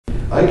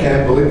I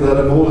can't believe that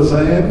I'm old as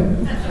I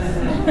am.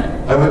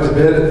 I went to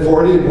bed at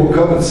 40 and woke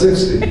up at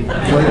 60.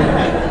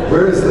 Like,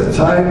 where does the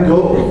time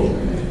go?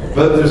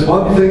 But there's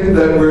one thing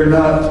that we're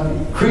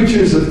not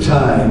creatures of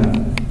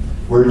time.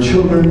 We're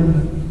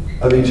children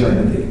of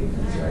eternity.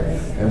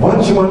 And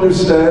once you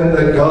understand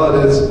that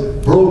God has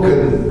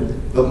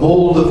broken the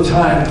mold of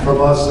time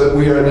from us, that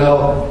we are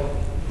now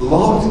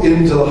locked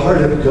into the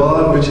heart of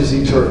God, which is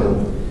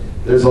eternal,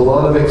 there's a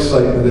lot of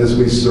excitement as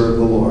we serve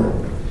the Lord.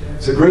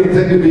 It's a great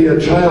thing to be a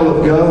child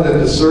of God and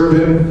to serve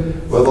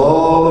Him with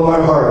all of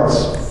our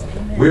hearts.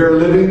 We are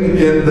living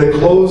in the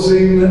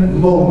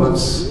closing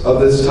moments of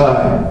this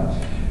time.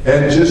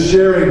 And just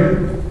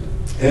sharing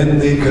in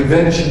the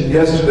convention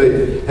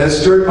yesterday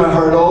has stirred my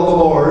heart all the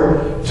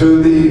more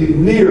to the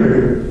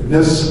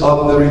nearness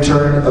of the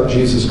return of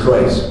Jesus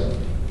Christ.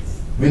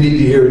 We need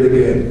to hear it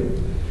again.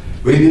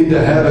 We need to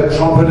have it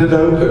trumpeted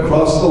out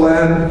across the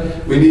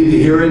land. We need to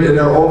hear it in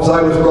our homes.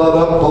 I was brought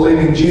up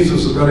believing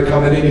Jesus was going to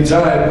come at any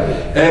time.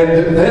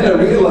 And then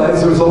I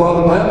realized there was a lot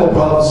of Bible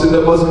prophecy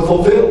that wasn't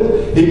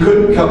fulfilled. He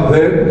couldn't come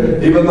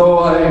then, even though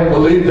I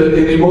believed that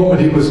any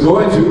moment He was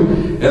going to.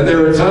 And there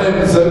were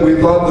times that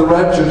we thought the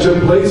rapture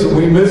took place and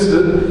we missed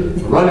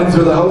it, running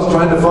through the house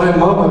trying to find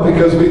Mama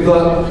because we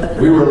thought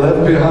we were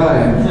left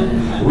behind.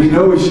 We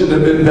know we shouldn't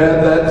have been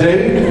bad that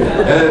day,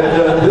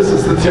 and this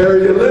is the terror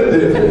you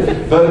lived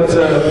in. But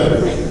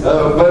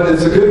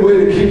it's a good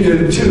way to keep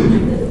you in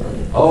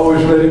tune.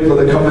 Always ready for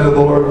the coming of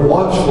the Lord.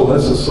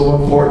 Watchfulness is so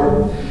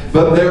important.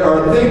 But there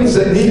are things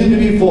that needed to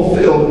be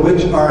fulfilled,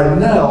 which are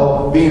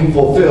now being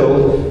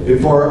fulfilled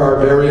before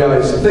our very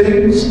eyes.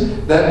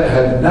 Things that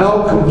have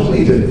now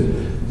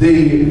completed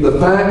the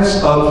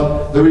facts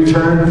of the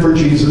return for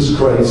Jesus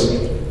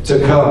Christ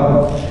to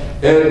come.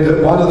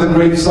 And one of the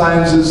great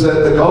signs is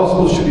that the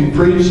gospel should be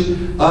preached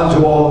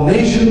unto all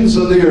nations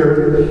of the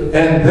earth,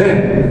 and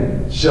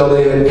then shall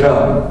the end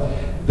come.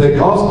 The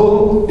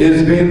gospel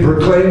is being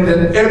proclaimed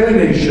in every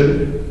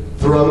nation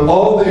throughout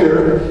all the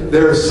earth.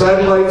 There are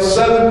satellites,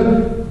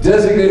 7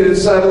 designated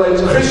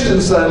satellites,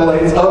 Christian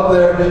satellites up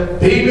there,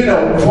 beaming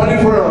out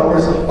 24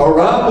 hours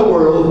around the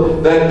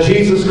world that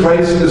Jesus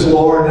Christ is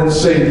Lord and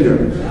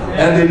Savior.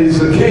 And that He's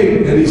the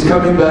King, and He's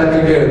coming back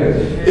again.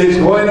 It's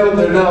going out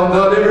there now.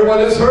 Not everyone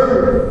has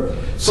heard.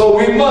 So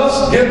we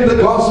must get the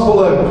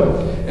gospel out.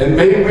 And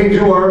may we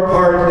do our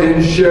part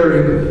in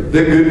sharing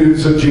the good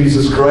news of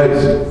Jesus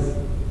Christ.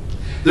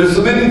 There's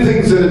so many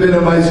things that have been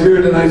in my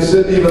spirit, and I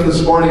said even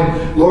this morning,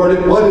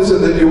 Lord, what is it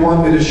that you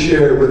want me to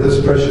share with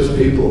this precious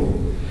people?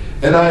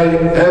 And I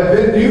have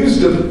been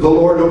used of the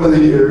Lord over the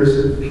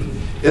years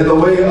in the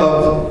way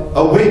of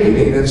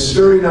awakening and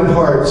stirring up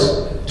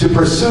hearts to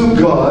pursue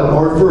God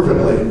more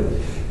fervently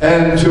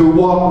and to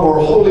walk more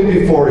holy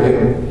before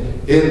Him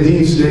in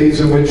these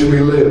days in which we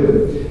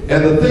live.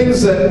 And the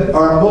things that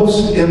are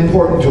most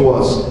important to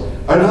us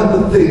are not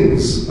the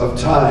things of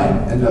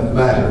time and of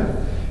matter.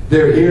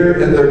 They're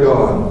here and they're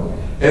gone.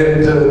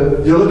 And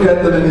you look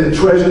at them and you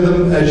treasure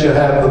them as you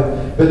have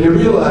them, but you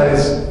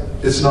realize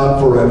it's not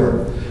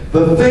forever.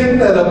 The thing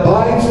that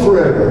abides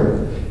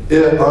forever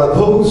are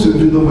those who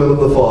do the will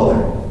of the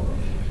Father.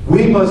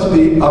 We must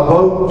be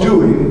about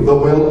doing the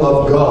will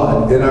of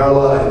God in our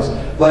lives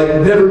like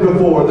never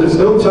before. There's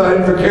no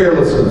time for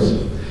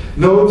carelessness.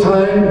 No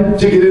time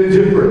to get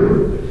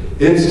indifferent.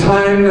 It's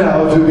time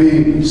now to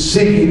be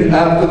seeking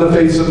after the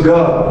face of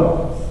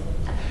God.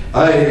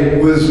 I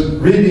was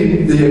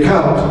reading the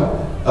account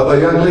of a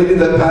young lady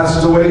that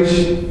passed away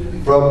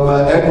from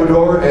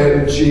Ecuador,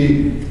 and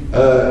she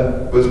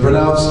was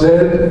pronounced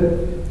dead.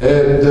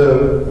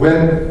 And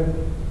when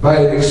by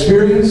an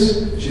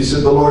experience, she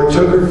said the Lord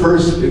took her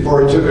first,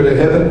 before He took her to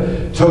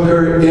heaven, took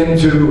her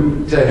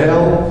into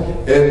hell,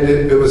 and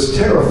it was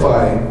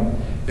terrifying.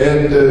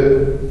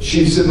 And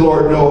she said,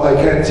 Lord, no, I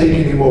can't take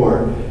any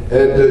more.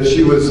 And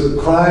she was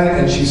crying,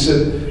 and she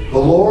said, the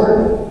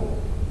Lord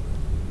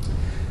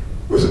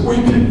was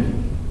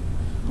weeping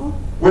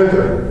with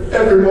her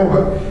every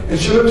moment. And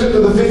she looked into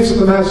the face of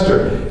the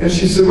Master, and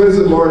she said, what is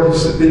it, Lord? He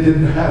said, they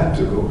didn't have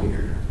to go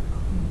here.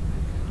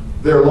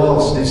 They're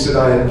lost. He said,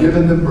 I had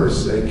given them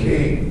mercy. They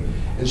came.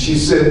 And she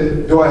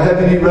said, do I have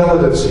any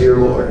relatives here,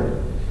 Lord?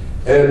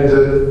 And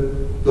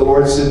the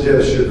Lord said,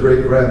 yes, your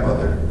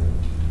great-grandmother.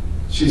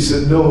 She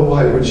said, no,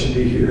 why would she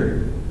be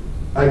here?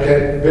 I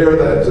can't bear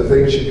that to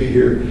think she'd be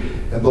here.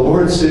 And the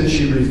Lord said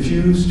she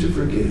refused to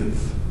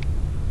forgive.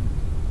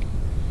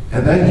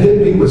 And that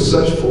hit me with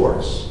such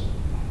force.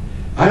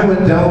 I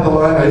went down the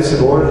line. I said,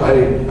 Lord,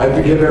 I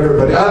forgive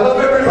everybody. I love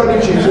everybody,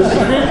 Jesus.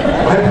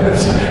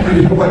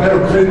 Boy,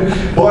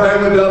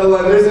 I went down the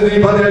line. There isn't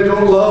anybody I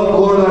don't love.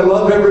 Lord, I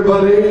love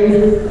everybody.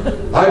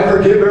 I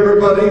forgive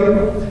everybody.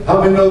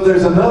 How many know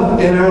there's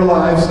enough in our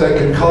lives that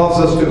can cause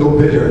us to go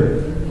bitter?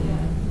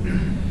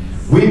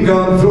 We've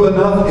gone through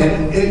enough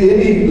in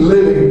any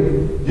living.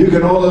 You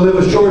can only live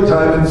a short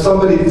time, and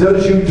somebody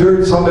does you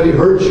dirt, somebody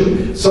hurts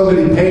you,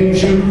 somebody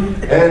pains you,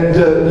 and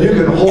you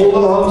can hold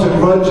on to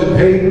grudge and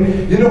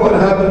pain. You know what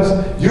happens?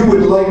 You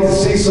would like to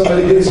see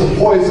somebody get some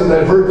poison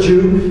that hurt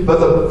you, but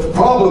the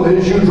problem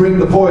is you drink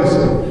the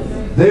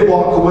poison. They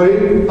walk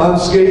away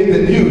unscathed,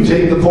 and you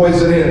take the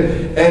poison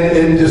in, and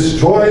it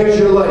destroys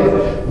your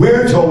life.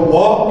 We're to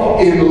walk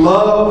in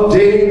love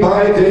day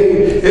by day.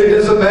 It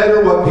doesn't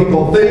matter what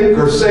people think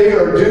or say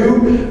or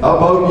do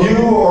about you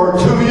or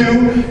to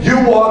you.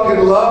 You walk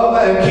in love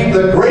and keep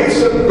the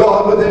grace of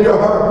God within your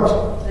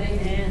heart.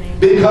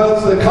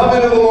 Because the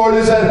coming of the Lord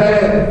is at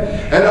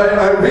hand. And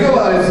I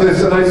realized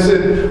this, and I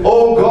said,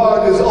 oh,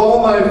 God is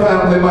all my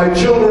family, my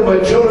children,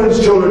 my children's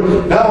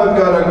children. Now I've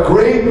got a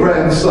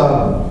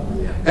great-grandson.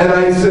 And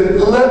I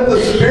said, let the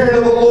Spirit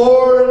of the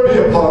Lord be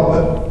upon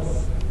them.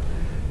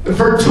 And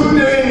for 2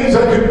 days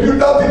I could do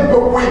nothing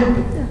but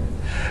weep.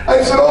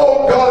 I said,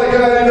 oh God, I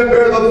cannot even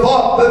bear the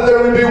thought that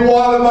there would be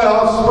one of my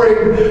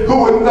offspring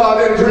who would not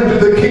enter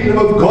into the kingdom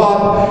of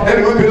God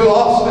and would be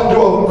lost into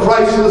a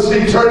Christless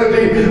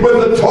eternity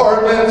with the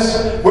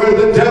torments where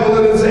the devil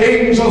and his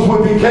angels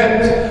would be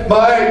kept.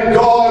 My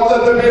God,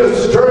 let there be a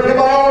stirring in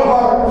my own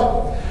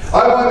heart.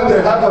 I wanted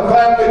to have a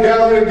family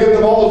gathering and get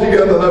them all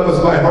together. That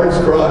was my heart's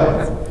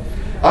cry.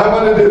 I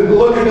wanted to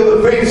look into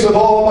the face of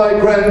all my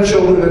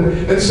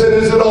grandchildren and say,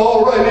 is it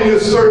all right are you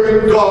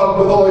serving God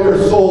with all your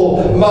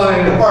soul,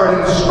 mind, heart,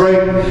 and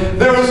strength?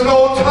 There is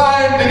no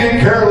time to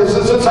get careless.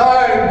 It's a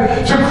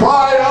time to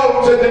cry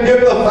out and to get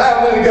the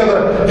family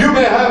together. You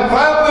may have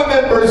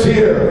family members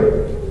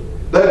here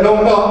that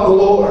know not the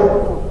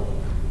Lord.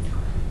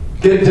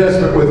 Get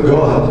desperate with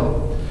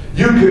God.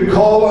 You can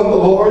call on the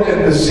Lord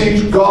and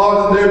beseech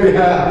God on their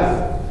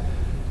behalf.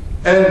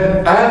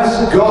 And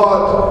ask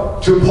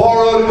God to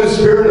pour out of His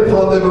Spirit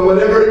upon them, and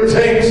whatever it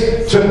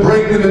takes to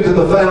bring them into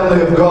the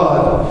family of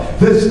God.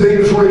 This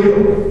thing's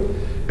real.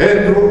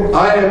 And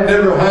I have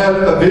never had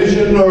a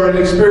vision or an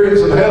experience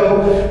of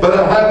hell, but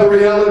I have the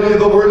reality of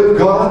the Word of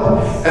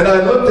God. And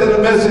I looked at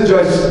a message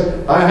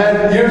I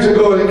had years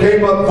ago, and it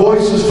came up,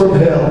 Voices from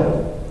Hell.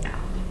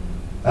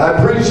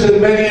 I preached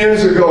it many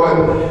years ago,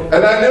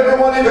 and I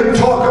never want to even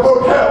talk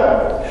about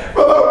hell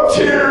without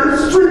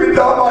tears streaming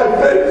down my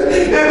face.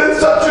 It is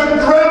such a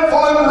dreadful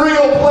and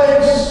real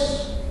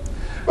place.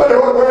 But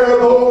where are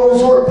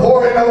those who are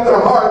pouring out their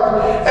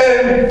heart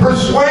and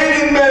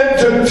persuading men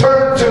to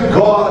turn to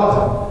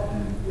God?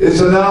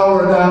 It's an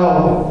hour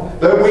now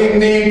that we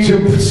need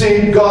to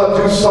see God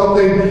do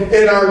something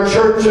in our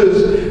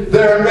churches.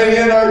 There are many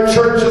in our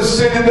churches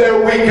sitting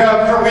there week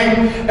after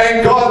week,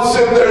 and God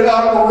said they're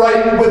not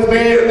right with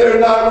me and they're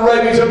not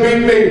ready to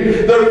meet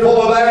me. They're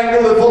full of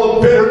anger, they're full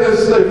of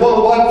bitterness, they're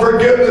full of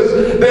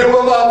unforgiveness. They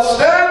will not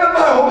stand in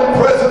my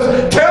holy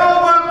presence.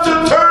 Tell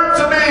them to turn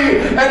to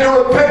me and to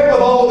repent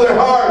with all their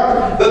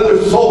heart, that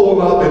their soul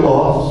will not be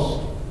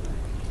lost.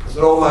 I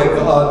said, oh my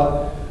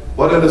God,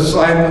 what an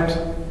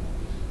assignment.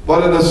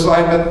 What an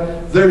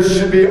assignment. There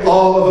should be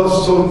all of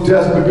us so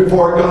desperate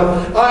before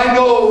God. I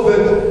know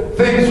that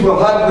things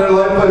will happen in our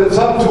life, but it's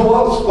up to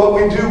us what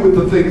we do with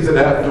the things that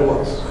happen to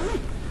us.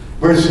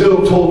 We're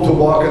still told to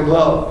walk in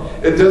love.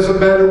 It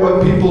doesn't matter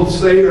what people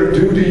say or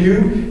do to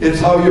you. It's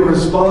how you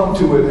respond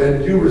to it,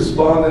 and you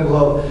respond in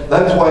love.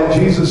 That's why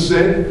Jesus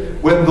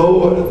said, when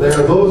there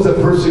are those that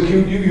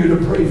persecute you, you're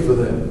to pray for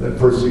them that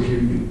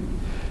persecute you.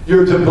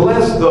 You're to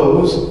bless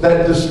those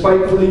that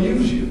despitefully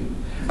use you.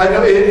 I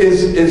know it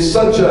is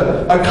such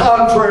a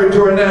contrary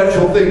to our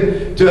natural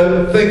thing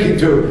to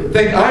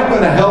think I'm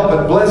going to help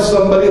and bless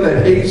somebody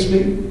that hates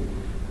me.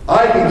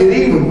 I can get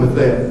even with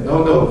them.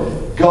 No.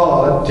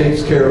 God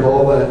takes care of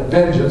all that.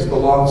 Vengeance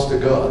belongs to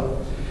God.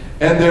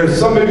 And there's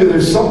somebody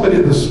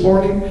this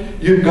morning,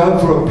 you've gone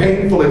through a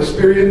painful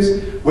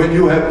experience when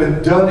you have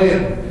been done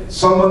in.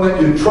 Someone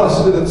that you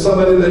trusted and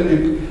somebody that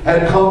you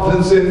had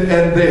confidence in,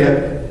 and they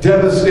have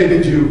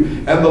devastated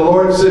you. And the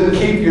Lord said,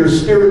 keep your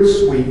spirit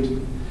sweet.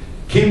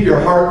 Keep your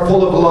heart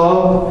full of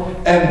love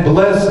and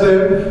bless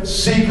them.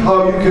 Seek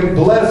how you can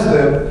bless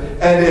them,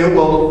 and it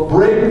will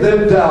break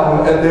them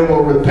down, and they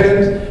will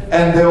repent,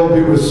 and they will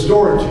be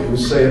restored to you,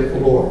 saith the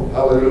Lord.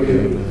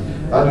 Hallelujah.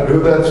 I don't know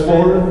who that's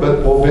for, but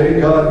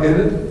obey God in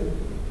it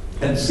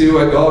and see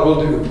what God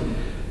will do.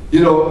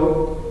 You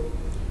know,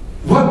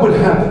 what would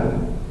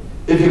happen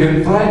if you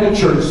can find a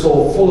church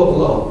so full of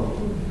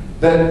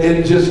love that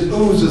it just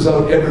oozes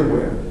out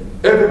everywhere?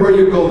 Everywhere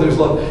you go, there's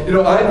love. You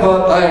know, I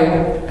thought I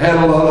had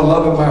a lot of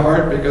love in my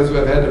heart because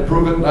I've had to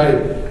prove it. And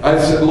I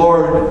said,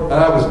 Lord, and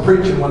I was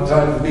preaching one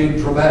time, being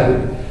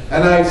dramatic.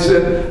 And I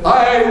said,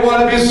 I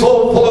want to be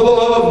so full of the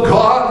love of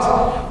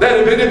God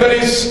that if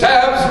anybody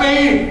stabs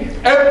me,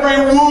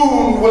 every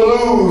wound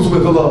will ooze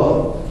with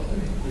love.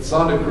 It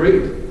sounded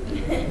great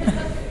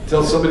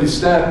until somebody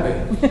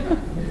stabbed me.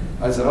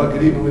 I said, I'll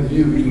get even with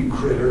you, you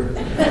critter.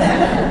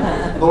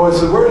 The Lord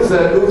said, where is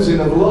that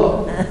oozing of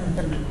love?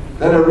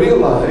 Then I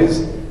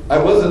realized I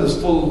wasn't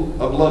as full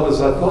of love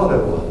as I thought I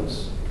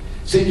was.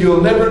 See,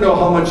 you'll never know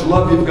how much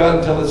love you've got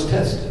until it's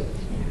tested.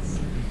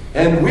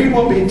 And we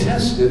will be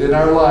tested in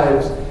our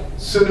lives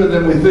sooner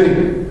than we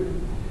think.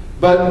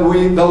 But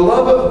the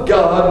love of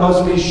God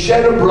must be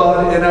shed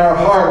abroad in our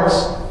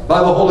hearts by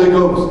the Holy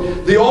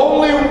Ghost. The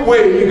only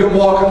way you can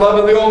walk in love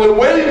and the only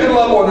way you can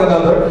love one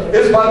another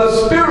is by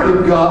the Spirit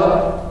of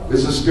God.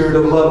 There's a spirit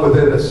of love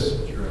within us,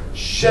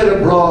 shed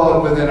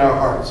abroad within our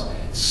hearts.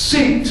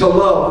 Seek to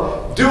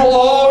love. Do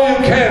all you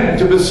can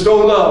to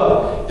bestow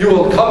love. You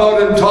will come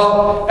out on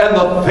top, and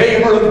the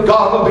favor of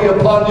God will be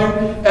upon you,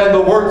 and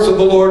the works of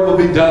the Lord will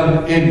be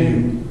done in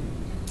you.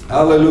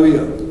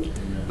 Hallelujah.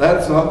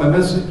 That's not my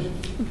message.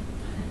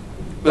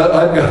 But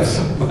I've got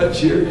so much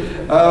here.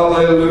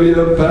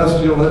 Hallelujah.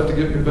 Pastor, you'll have to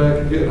get me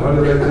back again. How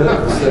did I do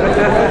that?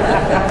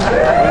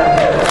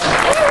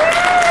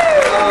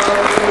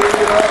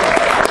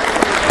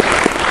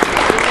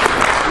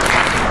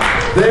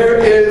 There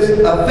is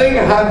a thing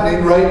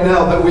happening right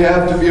now that we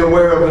have to be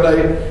aware of, and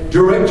I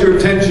direct your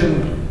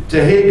attention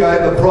to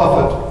Haggai the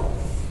prophet.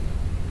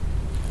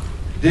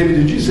 David,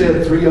 did you say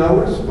it 3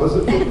 hours? Was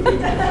it?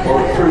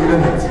 Or 3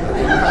 minutes?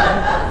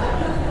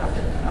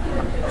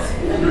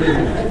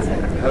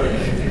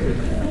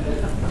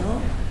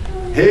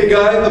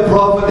 Haggai the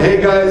prophet,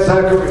 Haggai,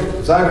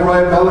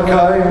 Zechariah,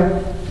 Malachi,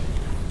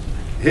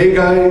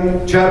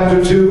 Haggai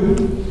chapter 2,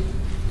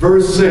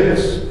 verse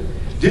 6.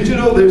 Did you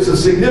know there's a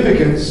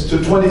significance to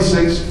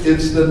 26?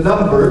 It's the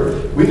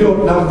number. We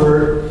don't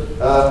number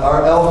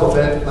our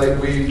alphabet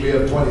like we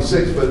have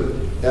 26, but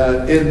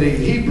in the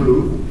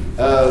Hebrew,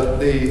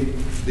 the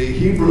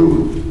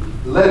Hebrew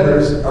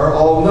letters are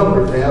all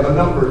numbered. They have a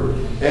number.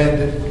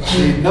 And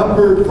the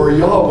number for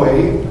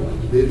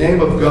Yahweh, the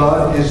name of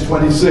God, is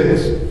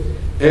 26.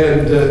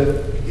 And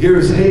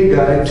here's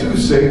Haggai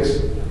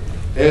 2:6.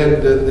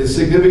 And the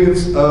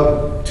significance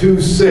of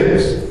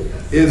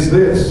 2:6 is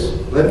this.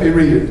 Let me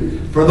read it.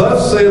 For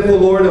thus saith the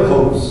Lord of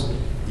hosts,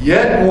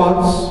 yet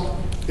once,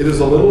 it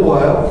is a little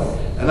while,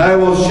 and I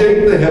will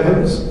shake the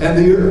heavens and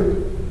the earth,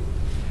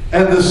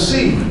 and the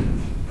sea,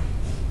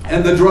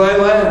 and the dry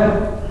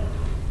land.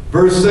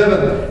 Verse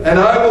 7, and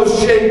I will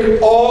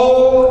shake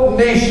all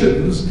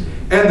nations,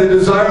 and the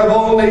desire of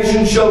all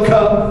nations shall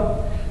come,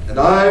 and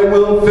I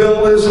will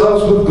fill this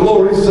house with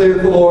glory,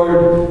 saith the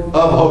Lord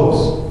of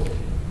hosts.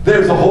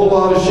 There's a whole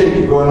lot of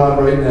shaking going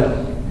on right now.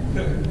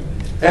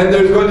 And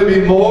there's going to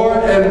be more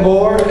and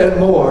more and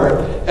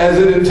more as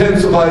it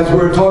intensifies.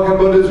 We're talking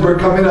about as we're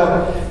coming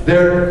up.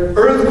 There are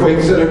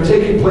earthquakes that are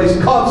taking place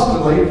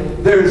constantly.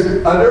 There's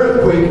an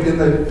earthquake in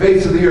the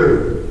face of the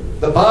earth.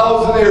 The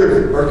bowels of the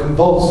earth are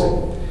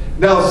convulsing.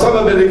 Now some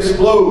of it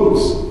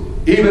explodes,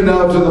 even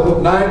now to the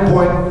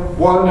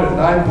 9.1 or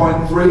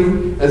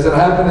 9.3 as it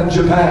happened in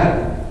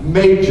Japan.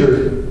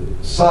 Major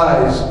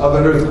size of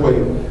an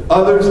earthquake.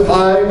 Others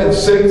 5 and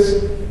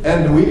 6.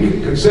 And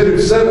we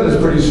considered 7 is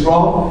pretty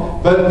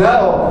strong, but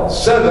now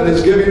 7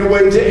 is giving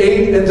away to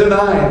 8 and to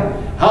 9.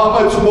 How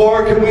much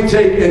more can we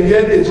take? And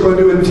yet it's going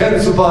to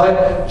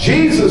intensify.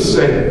 Jesus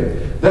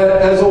said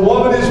that as a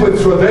woman is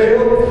with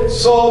travail,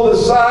 so the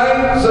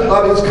signs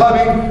of his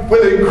coming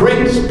will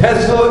increase: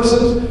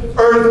 pestilences,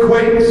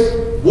 earthquakes,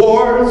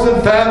 wars,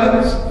 and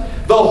famines.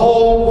 The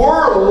whole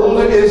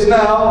world is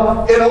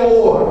now in a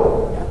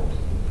war.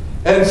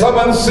 And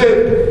someone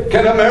said,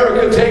 can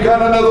America take on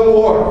another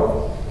war?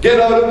 Get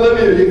out of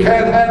Libya. You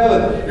can't handle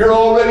it. You're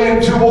already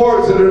in 2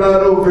 wars that are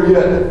not over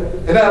yet.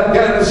 In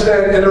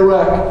Afghanistan and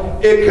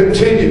Iraq. It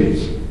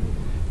continues.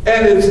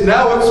 And it's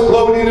now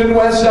exploding in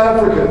West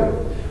Africa.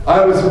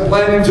 I was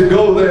planning to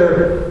go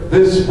there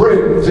this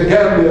spring to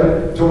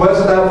Gambia, to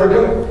West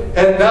Africa.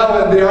 And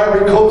now on the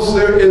Ivory Coast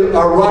there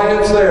are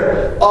riots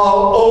there.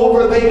 All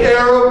over the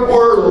Arab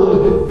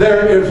world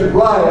there is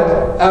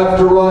riot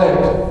after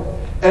riot.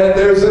 And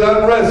there's an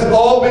unrest.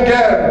 All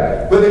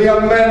began with a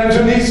young man in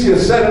Tunisia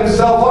set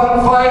himself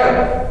on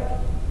fire,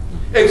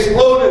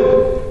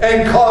 exploded,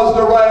 and caused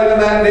a riot in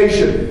that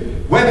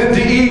nation. Went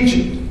into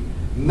Egypt.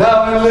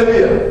 Now in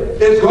Libya.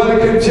 It's going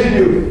to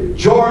continue.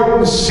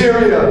 Jordan,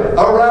 Syria,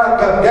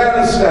 Iraq,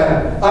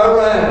 Afghanistan,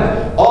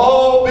 Iran,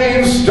 all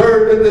being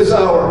stirred in this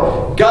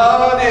hour.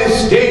 God is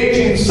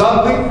staging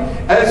something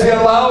as he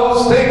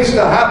allows things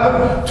to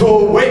happen to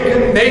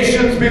awaken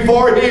nations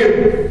before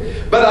him.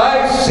 But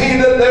I see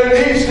that there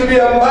needs to be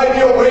a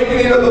mighty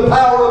awakening of the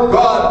power of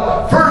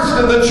God, first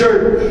in the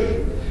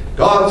church.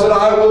 God said,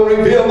 I will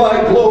reveal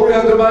my glory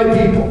unto my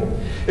people.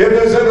 If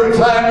there's ever a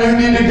time you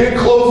need to get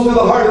close to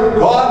the heart of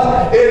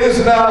God, it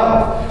is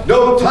now.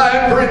 No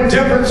time for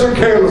indifference or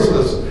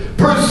carelessness.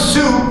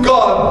 Pursue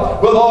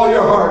God with all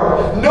your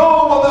heart.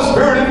 Know what the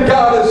Spirit of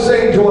God is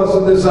saying to us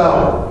in this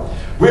hour.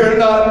 We are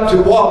not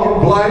to walk in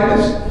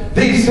blindness.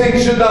 These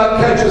things should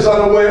not catch us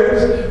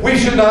unawares. We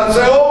should not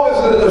say, oh,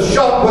 isn't it a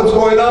shock what's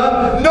going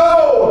on?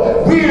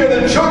 No! We are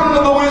the children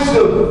of the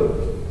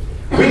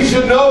wisdom. We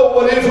should know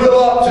what Israel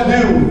ought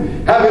to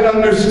do, having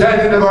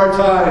understanding of our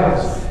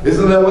times.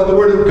 Isn't that what the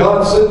Word of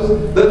God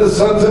says? That the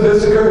sons of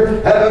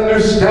Issachar had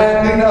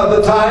understanding of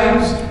the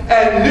times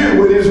and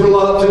knew what Israel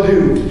ought to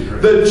do.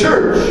 The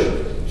church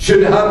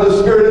should have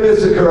the spirit of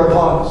Issachar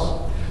upon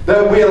us,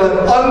 that we'll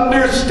have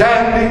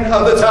understanding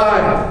of the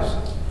times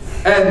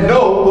and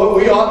know what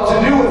we ought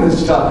to do in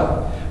this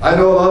time. I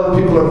know a lot of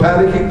people are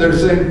panicking. They're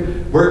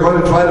saying, we're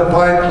going to try to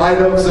find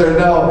hideouts. There are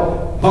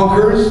now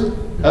bunkers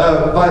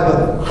by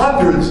the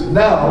hundreds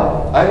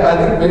now. I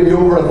think maybe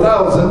over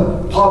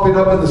 1,000 popping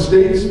up in the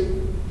States.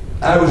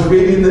 I was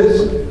reading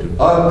this.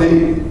 on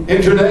the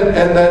internet,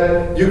 and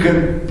that you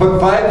can put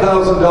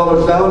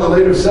 $5,000 down and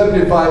later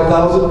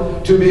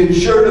 $75,000 to be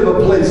insured of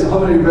a place. How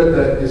many read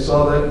that? You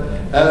saw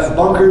that?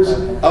 Bunkers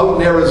out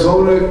in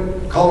Arizona,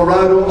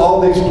 Colorado, all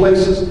these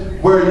places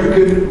where you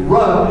can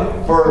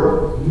run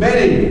for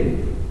many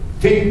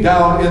feet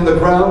down in the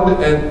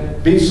ground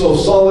and be so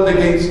solid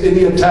against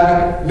any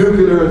attack,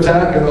 nuclear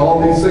attack, and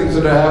all these things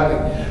that are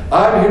happening.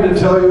 I'm here to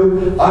tell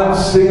you, I'm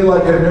singing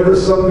like I've never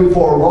sung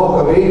before.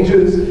 Rock of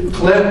Ages,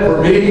 cleft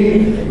for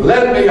me.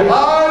 Let me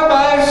hide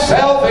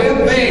myself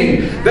in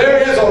thee.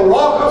 There is a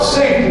rock of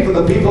safety for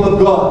the people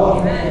of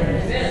God.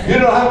 You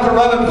don't have to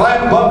run and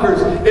find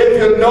bunkers.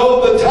 If you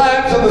know the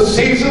times and the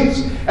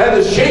seasons and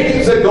the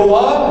shakings that go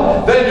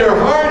on, then your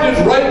heart is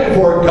right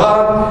before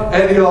God,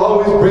 and He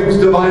always brings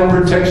divine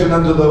protection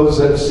unto those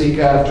that seek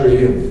after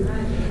Him.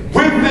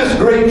 With this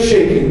great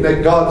shaking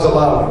that God's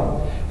allowing,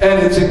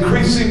 and it's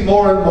increasing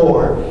more and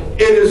more,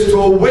 it is to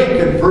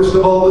awaken, first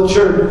of all, the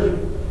church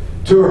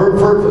to her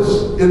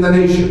purpose in the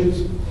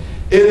nations.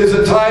 It is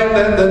a time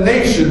that the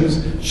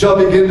nations shall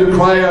begin to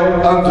cry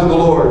out unto the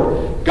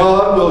Lord.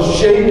 God will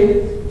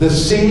shake the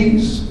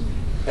seas,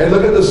 and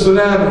look at the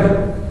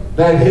tsunami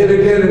that hit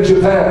again in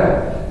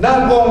Japan.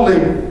 Not only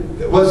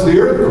was the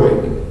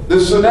earthquake, the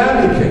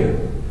tsunami came,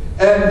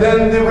 and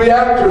then the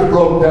reactors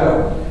broke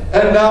down,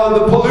 and now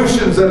the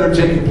pollutions that are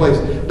taking place.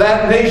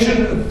 That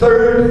nation,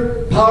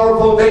 third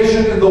powerful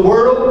nation in the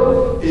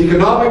world,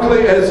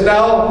 economically has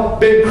now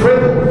been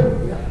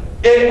crippled.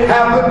 It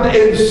happened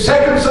in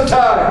seconds of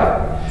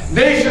time.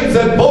 Nations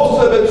that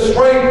boast of its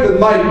strength and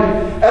might.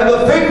 And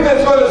the thing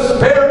that's going to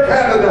spare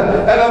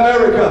Canada and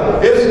America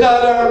is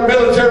not our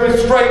military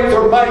strength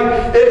or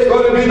might. It's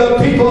going to be the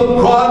people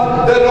of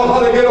God that know how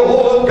to get a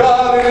hold of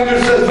God in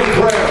intercessory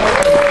prayer.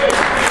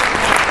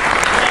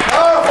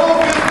 Our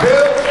hope is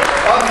built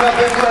on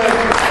nothing less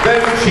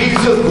than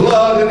Jesus'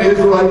 blood and His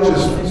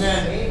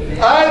righteousness.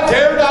 I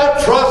dare not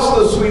trust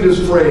the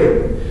sweetest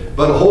frame,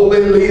 but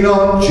wholly lean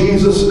on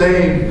Jesus'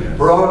 name,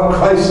 for on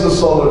Christ the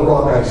solid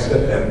rock I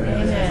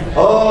stand.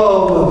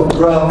 All of the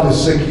ground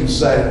is sinking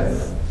sand.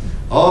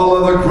 All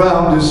of the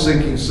ground is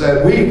sinking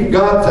sand. We've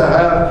got to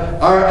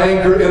have our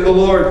anchor in the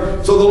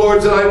Lord. So the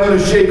Lord said, I'm going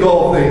to shake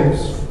all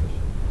things.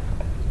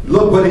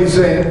 Look what He's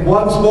saying.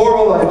 Once more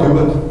will I do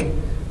it.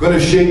 I'm going to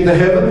shake the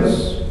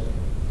heavens.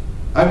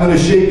 I'm going to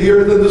shake the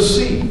earth and the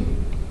sea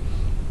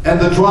and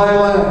the dry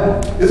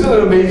land. Isn't it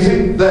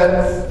amazing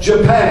that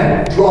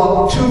Japan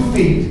dropped 2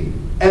 feet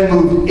and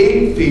moved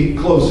 8 feet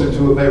closer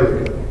to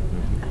America?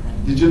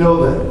 Did you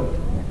know that?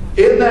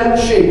 In that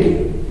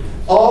shaking,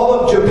 all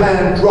of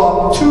Japan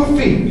dropped 2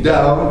 feet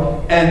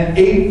down and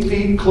 8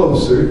 feet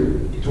closer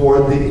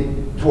toward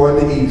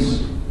the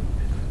east.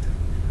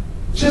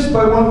 Just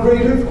by one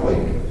great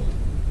earthquake.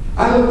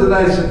 I looked and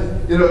I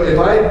said, you know, if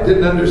I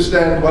didn't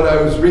understand what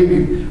I was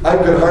reading, I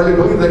could hardly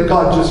believe that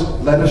God just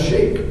let us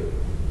shake.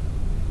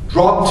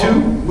 Drop 2,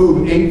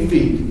 move 8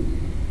 feet.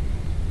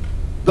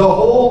 The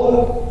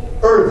whole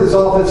earth is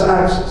off its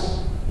axis.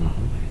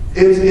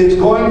 It's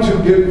going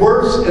to get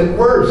worse and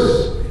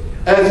worse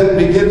as it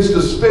begins to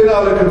spin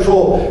out of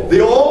control.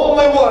 The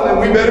only one, and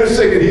we better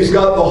sing it, He's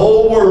got the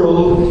whole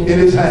world in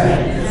His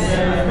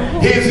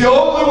hands. He's the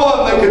only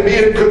one that can be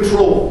in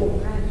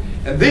control.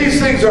 And these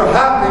things are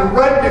happening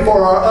right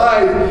before our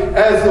eyes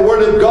as the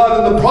Word of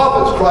God and the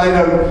prophets crying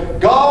out,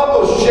 God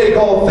will shake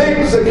all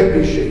things that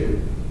can be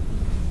shaken,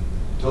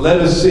 to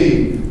let us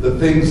see the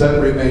things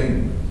that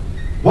remain.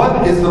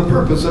 What is the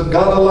purpose of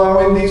God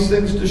allowing these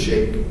things to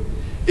shake?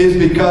 Is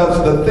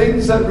because the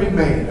things that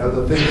remain are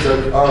the things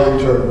that are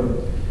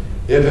eternal.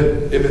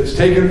 If it's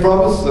taken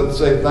from us, then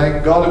say,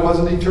 thank God it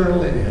wasn't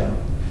eternal anyhow.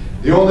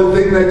 The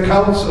only thing that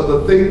counts are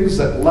the things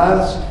that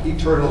last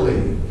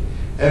eternally.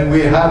 And we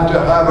have to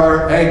have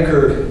our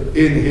anchor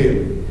in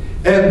Him.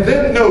 And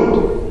then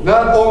note,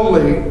 not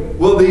only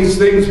will these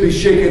things be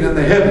shaken in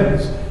the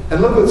heavens, and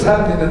look what's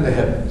happening in the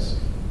heavens.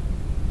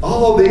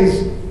 All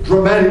these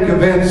dramatic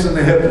events in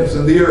the heavens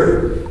and the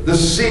earth, the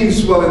sea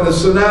swelling, the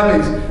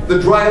tsunamis, the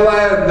dry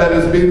land that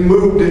has been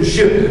moved and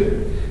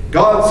shifted.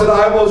 God said,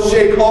 I will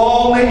shake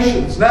all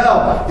nations.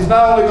 Now, He's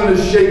not only going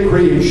to shake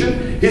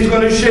creation, He's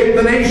going to shake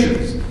the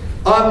nations.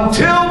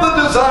 Until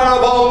the desire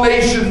of all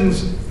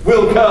nations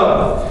will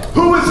come.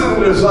 Who is in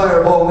the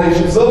desire of all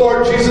nations? The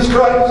Lord Jesus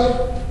Christ.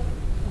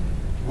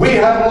 We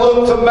have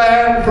looked to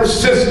man for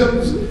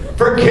systems,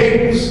 for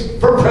kings,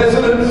 for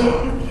presidents,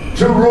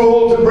 to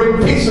rule, to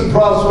bring peace and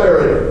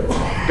prosperity.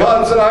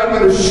 God said, I'm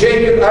going to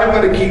shake it. I'm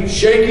going to keep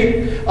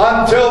shaking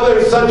until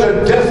there's such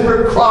a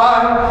desperate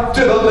cry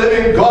to the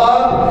living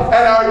God.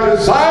 And our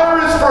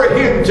desire is for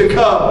Him to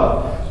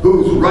come,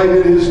 whose right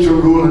it is to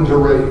rule and to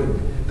reign.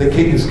 The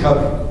King is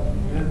coming.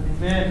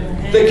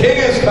 Amen. The King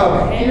is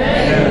coming.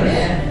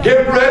 Amen.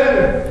 Get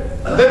ready.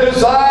 The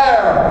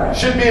desire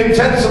should be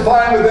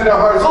intensifying within our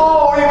hearts.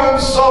 Oh, even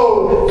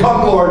so,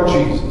 come, Lord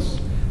Jesus.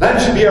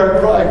 That should be our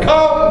cry.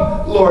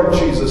 Come, Lord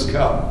Jesus,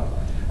 come.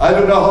 I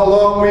don't know how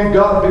long we've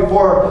got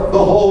before the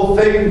whole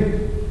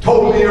thing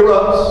totally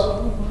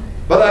erupts.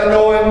 But I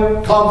know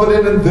I'm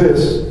confident in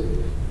this,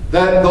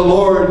 that the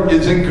Lord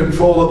is in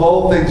control of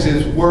all things.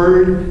 His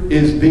word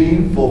is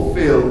being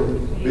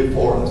fulfilled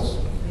before us.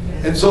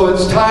 And so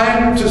it's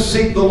time to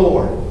seek the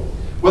Lord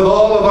with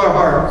all of our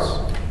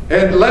hearts.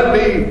 And let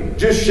me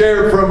just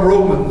share from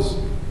Romans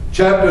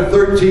chapter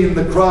 13,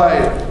 the cry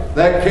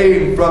that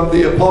came from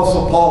the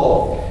Apostle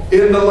Paul.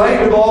 In the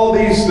light of all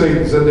these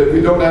things, and if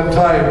we don't have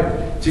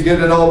time to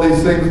get in all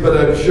these things, but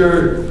I'm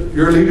sure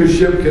your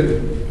leadership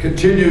can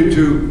continue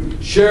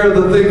to share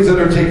the things that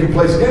are taking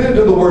place. Get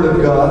into the Word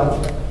of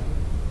God.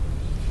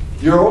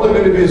 You're only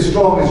going to be as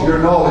strong as your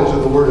knowledge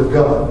of the Word of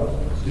God.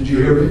 Did you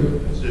hear me?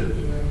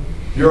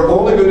 You're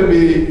only going to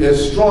be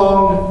as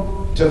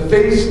strong to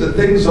face the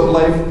things of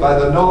life by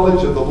the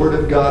knowledge of the Word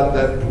of God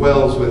that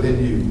dwells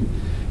within you.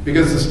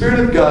 Because the Spirit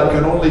of God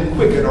can only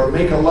quicken or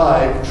make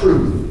alive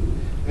truth.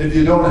 And if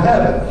you don't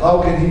have it,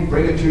 how can He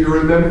bring it to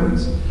your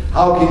remembrance?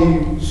 How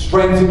can He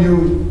strengthen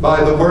you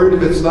by the Word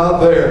if it's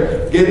not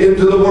there? Get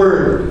into the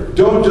Word.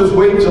 Don't just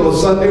wait till a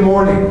Sunday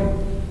morning.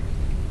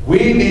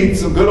 We need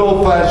some good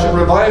old-fashioned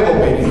revival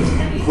meetings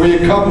where you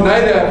come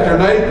night after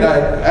night,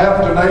 night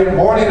after night,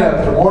 morning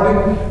after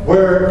morning,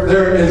 where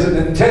there is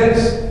an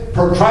intense,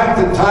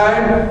 protracted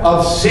time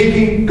of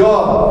seeking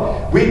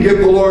God. We give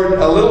the Lord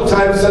a little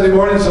time Sunday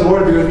morning and say,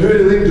 Lord, if you're going to do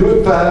anything, do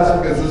it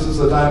fast, because this is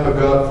the time of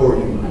God for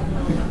you.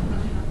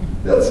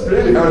 That's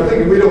really hard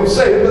thing. We don't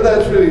say it, but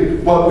that's really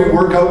what we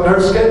work out in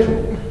our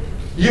schedule.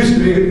 It used to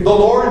be the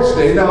Lord's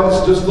Day, now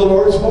it's just the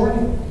Lord's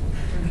morning.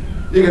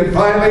 You can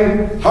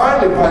hardly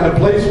find a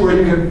place where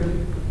you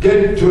can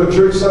get to a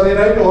church Sunday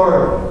night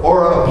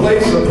or a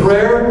place of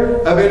prayer,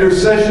 of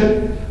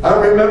intercession. I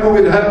remember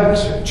we'd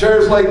have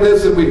chairs like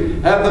this, and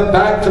we'd have them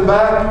back to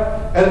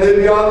back, and they'd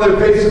be on their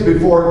faces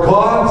before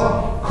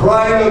God,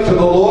 crying out to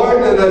the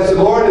Lord. And I said,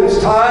 Lord, it's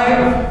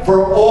time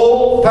for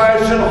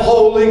old-fashioned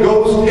Holy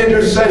Ghost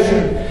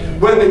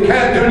intercession, when they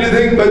can't do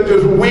anything but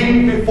just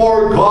weep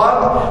before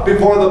God,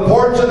 before the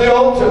porch of the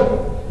altar.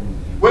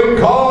 When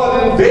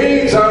God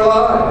invades our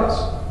lives.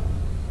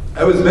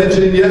 I was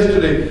mentioning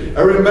yesterday,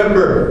 I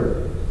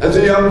remember as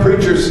a young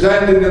preacher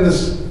standing in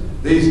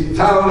the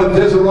town of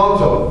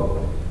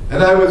Toronto,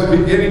 and I was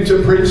beginning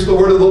to preach the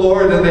word of the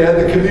Lord, and they had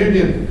the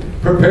communion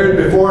prepared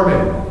before me.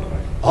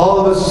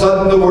 All of a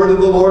sudden the word of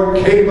the Lord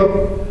came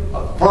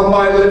up from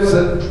my lips,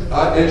 and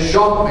it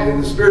shocked me,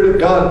 and the Spirit of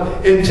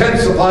God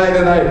intensified,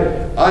 and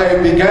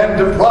I began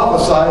to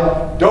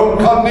prophesy, don't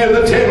come near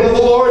the table of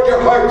the Lord,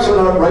 your hearts are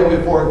not right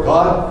before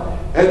God.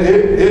 And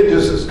it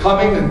just is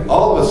coming, and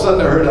all of a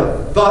sudden I heard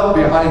a thud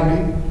behind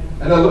me,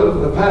 and I looked,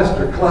 and the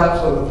pastor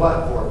collapsed on the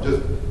platform,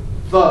 just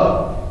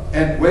thud,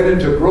 and went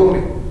into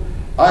groaning.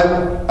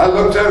 I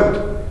looked out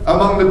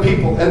among the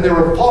people, and they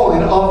were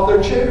falling off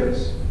their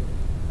chairs.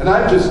 And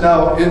I'm just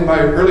now in my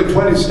early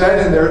 20s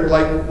standing there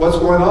like, what's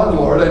going on,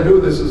 Lord? I knew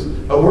this is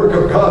a work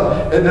of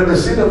God. I'd never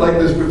seen it like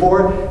this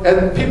before.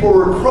 And people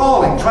were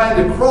crawling, trying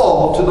to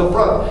crawl to the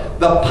front.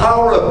 The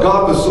power of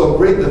God was so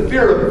great. The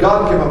fear of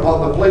God came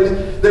upon the place.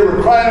 They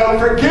were crying out,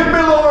 forgive me,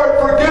 Lord,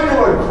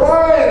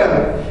 crying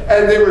out.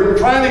 And they were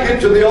trying to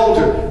get to the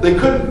altar. They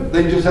couldn't.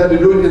 They just had to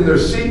do it in their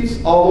seats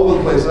all over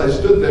the place. I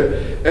stood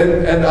there.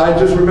 And I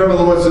just remember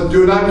the Lord said,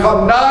 do not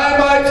come nigh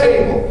my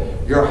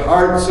table. Your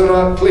hearts are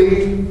not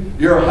clean.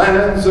 Your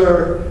hands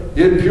are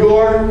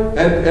impure.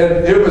 And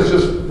it was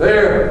just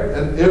there.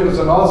 And it was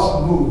an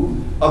awesome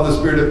move of the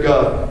Spirit of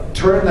God.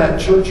 Turn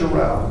that church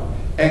around.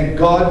 And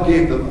God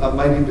gave them a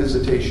mighty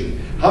visitation.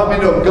 How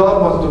many know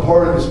God wants to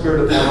pour in His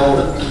Spirit upon all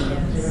of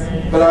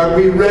us? But are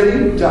we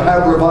ready to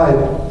have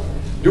revival?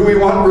 Do we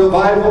want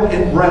revival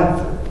in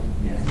Brantford?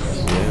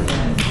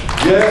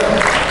 Yes.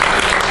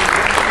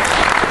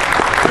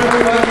 Do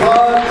we want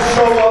God to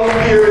show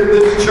up here in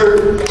this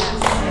church?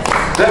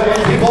 That when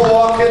people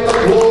walk in,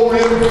 the glory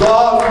of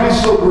God will be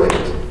so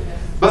great.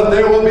 But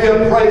there will be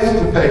a price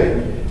to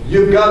pay.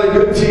 You've got a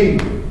good team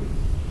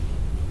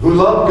who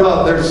love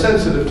God. They're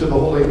sensitive to the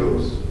Holy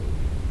Ghost.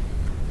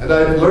 And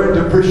I've learned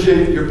to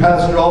appreciate your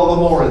pastor all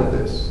the more in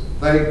this.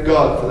 Thank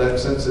God for that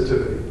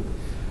sensitivity.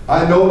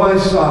 I know my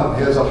son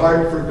has a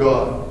heart for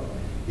God.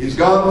 He's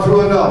gone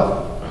through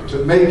enough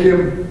to make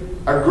him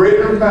a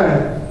greater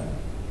man.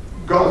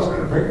 God's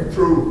going to bring him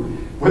through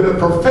with a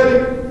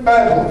prophetic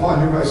mantle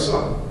upon you, my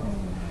son.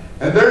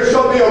 And there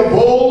shall be a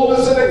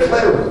boldness and a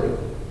clarity,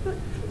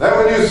 that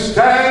when you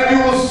stand,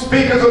 you will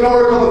speak as an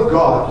oracle of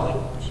God.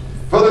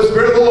 For the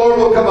Spirit of the Lord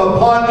will come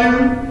upon you,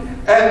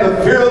 and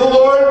the fear of the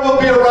Lord will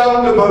be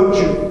around about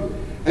you.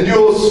 And you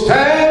will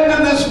stand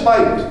in this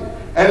might,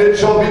 and it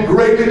shall be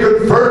greatly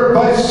confirmed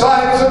by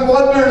signs and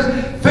wonders.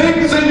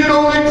 Things that you'd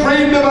only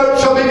dreamed about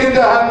shall begin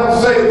to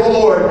happen, saith the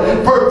Lord.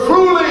 For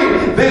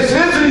truly, this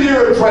is a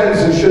year of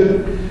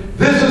transition.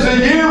 This is a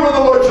year where the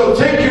Lord shall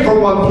take you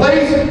from one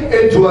place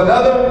into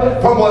another,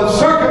 from one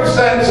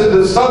circumstance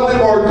into something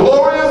more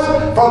glorious,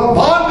 from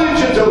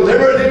bondage into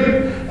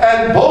liberty,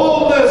 and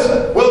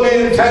boldness will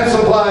be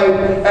intensified,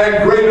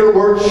 and greater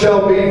works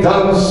shall be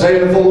done,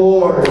 saith the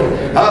Lord.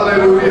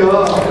 Hallelujah.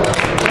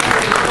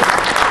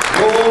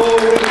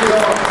 Glory to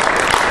God.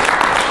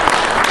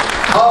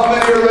 How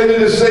many are ready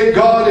to say,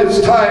 God,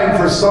 it's time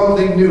for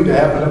something new to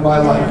happen in my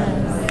life?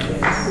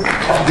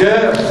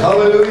 Yes,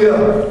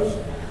 hallelujah.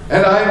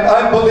 And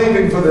I'm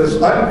believing for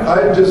this.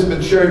 I've just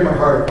been sharing my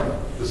heart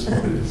this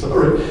morning.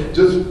 Sorry,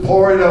 just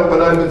pouring out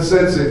what I've been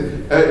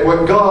sensing,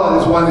 what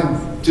God is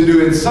wanting to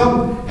do. And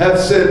some have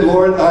said,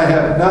 Lord, I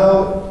have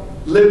now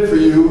lived for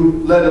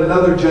you. Let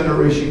another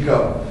generation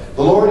come.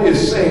 The Lord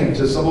is saying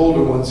to some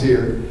older ones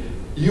here,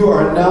 you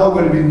are now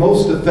going to be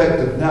most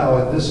effective now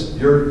in this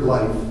your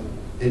life,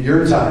 in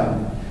your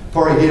time.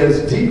 For He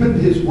has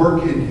deepened His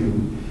work in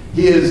you.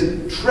 He has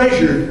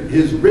treasured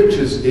His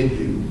riches in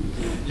you.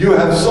 You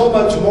have so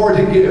much more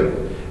to give.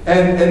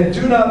 And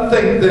do not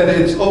think that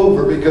it's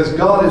over, because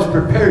God has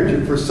prepared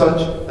you for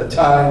such a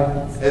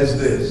time as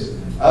this.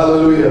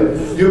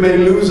 Hallelujah. You may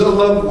lose a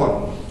loved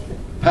one,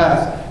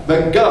 past,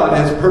 but God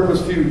has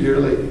purpose for you, dear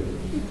lady.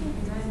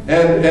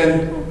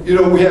 And you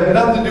know, we have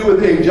nothing to do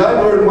with age. I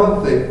learned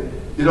one thing.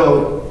 You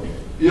know,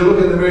 you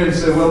look in the mirror and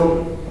say,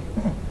 well,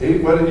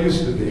 ain't what it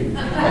used to be.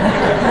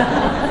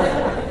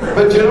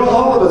 But you know,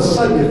 all of a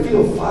sudden you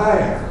feel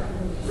fire.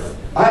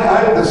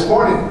 This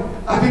morning,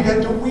 I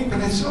began to weep,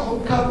 and I said, oh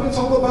God, what's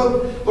all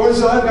about? Lord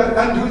said,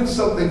 I'm doing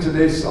something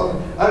today, son.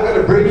 I've got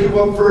to break you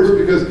up first,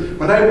 because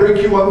when I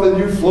break you up, then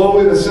you flow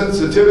in a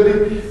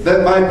sensitivity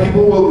that my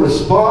people will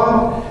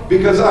respond,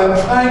 because I'm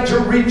trying to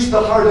reach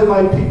the heart of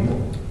my people.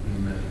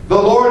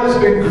 The Lord has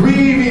been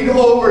grieving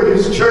over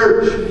His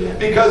church,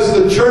 because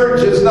the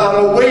church is not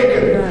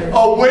awakened.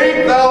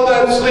 Awake thou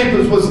that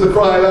sleepest, was the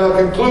cry. And I'll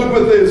conclude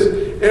with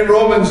this in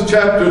Romans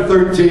chapter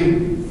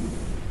 13.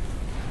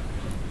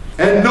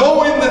 And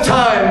knowing the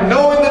time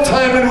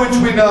in which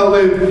we now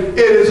live, it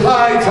is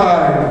high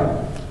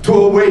time to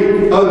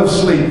awake out of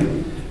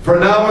sleep. For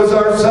now is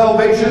our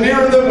salvation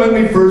nearer than when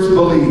we first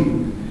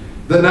believed.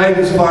 The night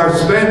is far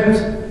spent,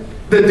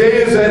 the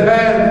day is at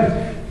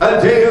hand, a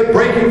day of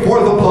breaking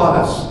forth upon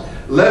us.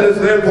 Let us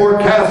therefore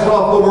cast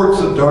off the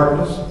works of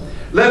darkness.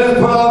 Let us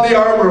put on the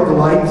armor of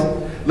light.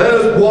 Let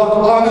us walk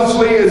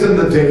honestly as in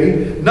the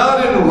day,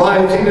 not in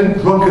rioting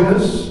and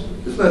drunkenness.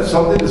 Isn't that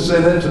something to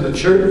say that to the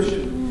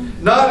church?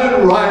 Not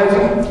in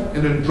rioting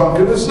and in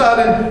drunkenness, not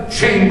in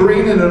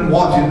chambering and in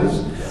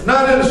wantonness,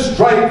 not in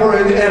strife or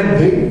in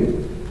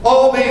envy.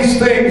 All these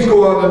things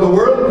go on in the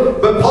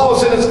world, but Paul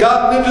said it's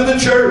gotten into the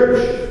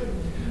church.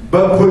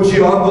 But put ye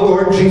on the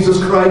Lord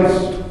Jesus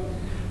Christ,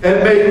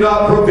 and make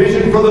not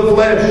provision for the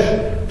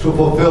flesh to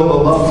fulfill the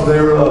lust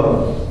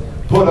thereof.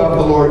 Put on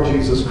the Lord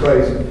Jesus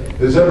Christ. If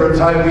there's ever a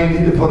time we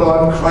need to put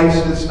on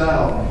Christ, it's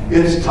now.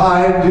 It's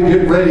time to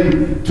get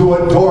ready to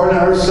adorn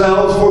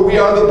ourselves, for we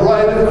are the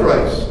bride of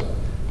Christ.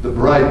 The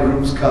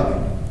bridegroom's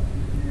coming.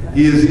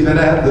 He is even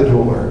at the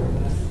door.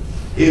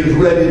 He is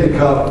ready to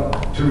come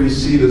to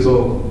receive His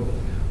own.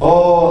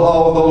 Oh,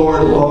 how the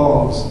Lord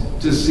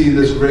longs to see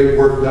this great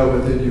work done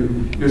within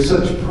you. You're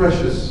such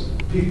precious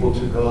people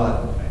to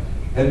God.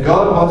 And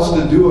God wants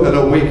to do an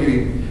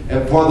awakening.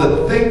 And for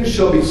the things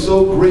shall be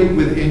so great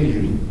within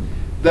you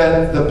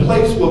that the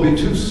place will be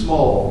too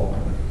small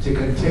to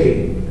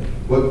contain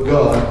what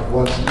God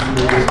wants to do in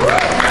this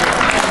life.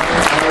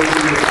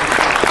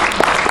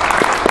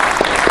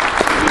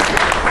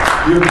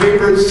 Your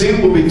favorite seat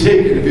will be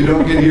taken if you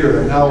don't get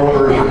here an hour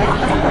early.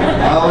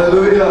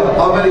 Hallelujah.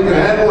 How many can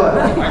handle it?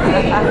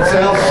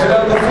 Say, I'll sit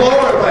on the floor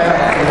if I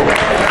have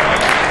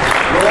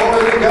to.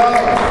 Glory to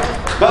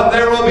God. But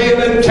there will be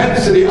an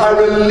intensity. I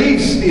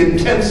release the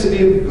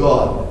intensity of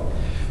God.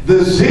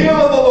 The zeal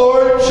of the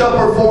Lord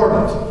shall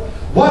perform it.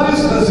 What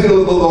is the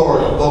zeal of the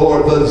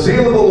Lord? The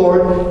zeal of the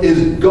Lord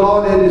is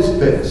God at His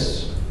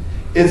best.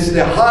 It's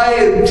the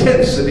high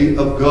intensity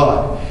of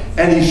God.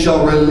 And He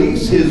shall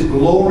release His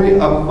glory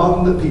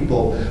among the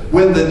people,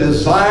 when the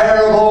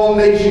desire of all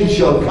nations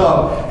shall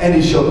come, and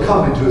He shall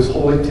come into His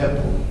holy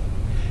temple.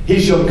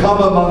 He shall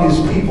come among His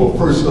people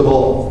first of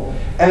all.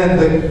 And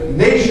the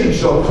nations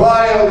shall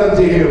cry out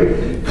unto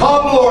Him,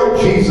 come,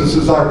 Lord Jesus,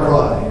 is our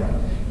cry.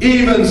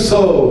 Even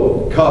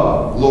so,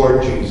 come,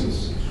 Lord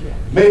Jesus.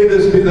 May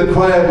this be the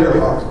cry of your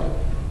heart.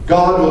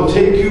 God will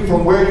take you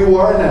from where you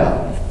are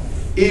now,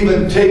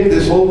 even take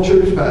this whole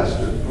church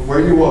pastor from where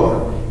you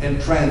are, and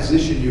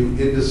transition you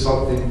into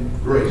something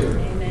greater.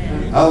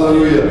 Amen.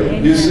 Hallelujah.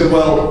 Amen. You say,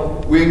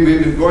 well, we've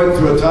been going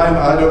through a time,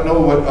 I don't know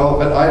what,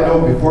 but I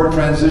know before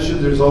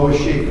transition there's always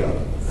shake-up.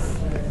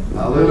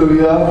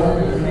 Hallelujah.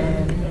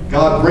 Amen.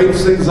 God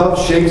breaks things up,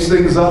 shakes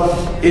things up.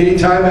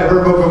 Anytime I've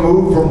heard of a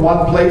move from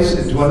one place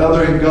into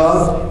another in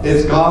God,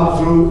 it's gone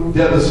through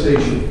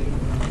devastation.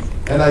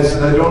 And I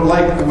said, I don't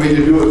like the way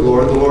you do it,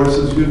 Lord. The Lord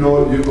says, you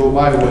know it, you go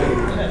my way.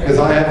 Because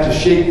I have to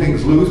shake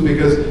things loose,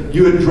 because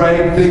you would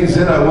drag things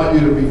in I want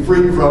you to be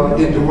freed from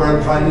into where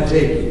I'm trying to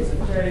take you.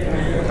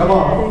 Come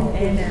on.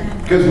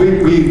 Because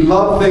we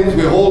love things,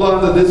 we hold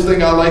on to this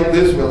thing, I like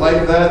this, we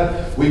like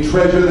that, we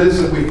treasure this,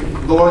 and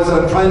the Lord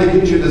said, I'm trying to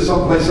get you to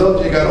someplace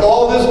else. You got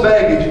all this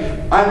baggage,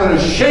 I'm going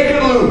to shake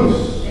it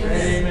loose.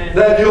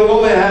 That you'll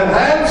only have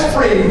hands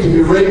free to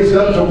be raised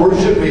up to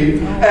worship me,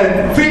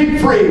 and feet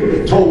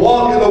free to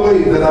walk in the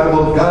way that I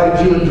will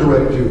guide you and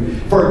direct you.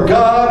 For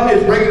God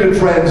is bringing a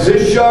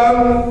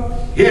transition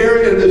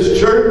here in this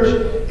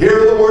church.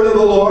 Hear the word of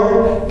the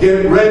Lord.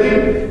 Get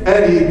ready.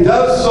 And He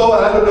does so.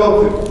 I don't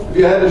know if If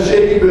you had a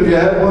shaky, but if you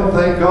had one,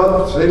 thank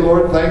God. Say,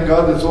 Lord, thank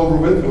God it's over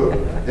with.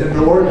 And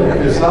the Lord,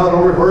 if it's not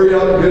over, hurry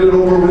up and get it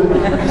over with.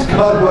 Because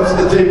God wants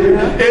to take you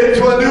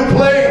into a new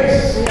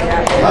place.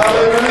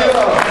 Hallelujah.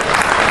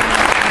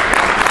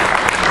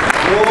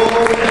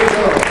 Glory to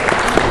God.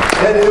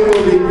 And it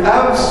will be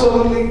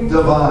absolutely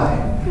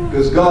divine.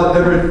 Because God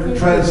never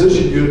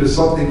transitioned you into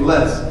something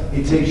less.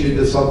 He takes you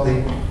into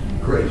something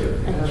greater.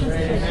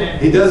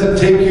 He doesn't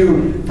take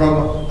you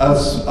from a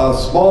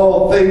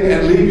small thing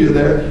and leave you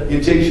there.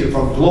 He takes you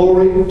from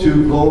glory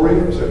to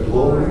glory to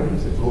glory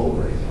to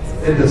glory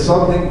into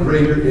something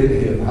greater in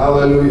Him.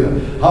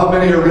 Hallelujah. How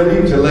many are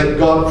ready to let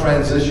God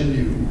transition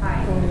you?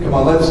 Come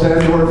on, let's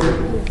stand to our feet.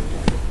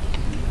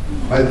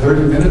 My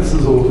 30 minutes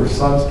is over.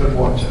 Son's been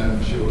watching,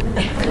 I'm sure.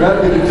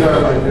 Grab the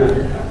guitar, my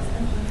dear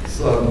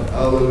son.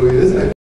 Hallelujah. Isn't it?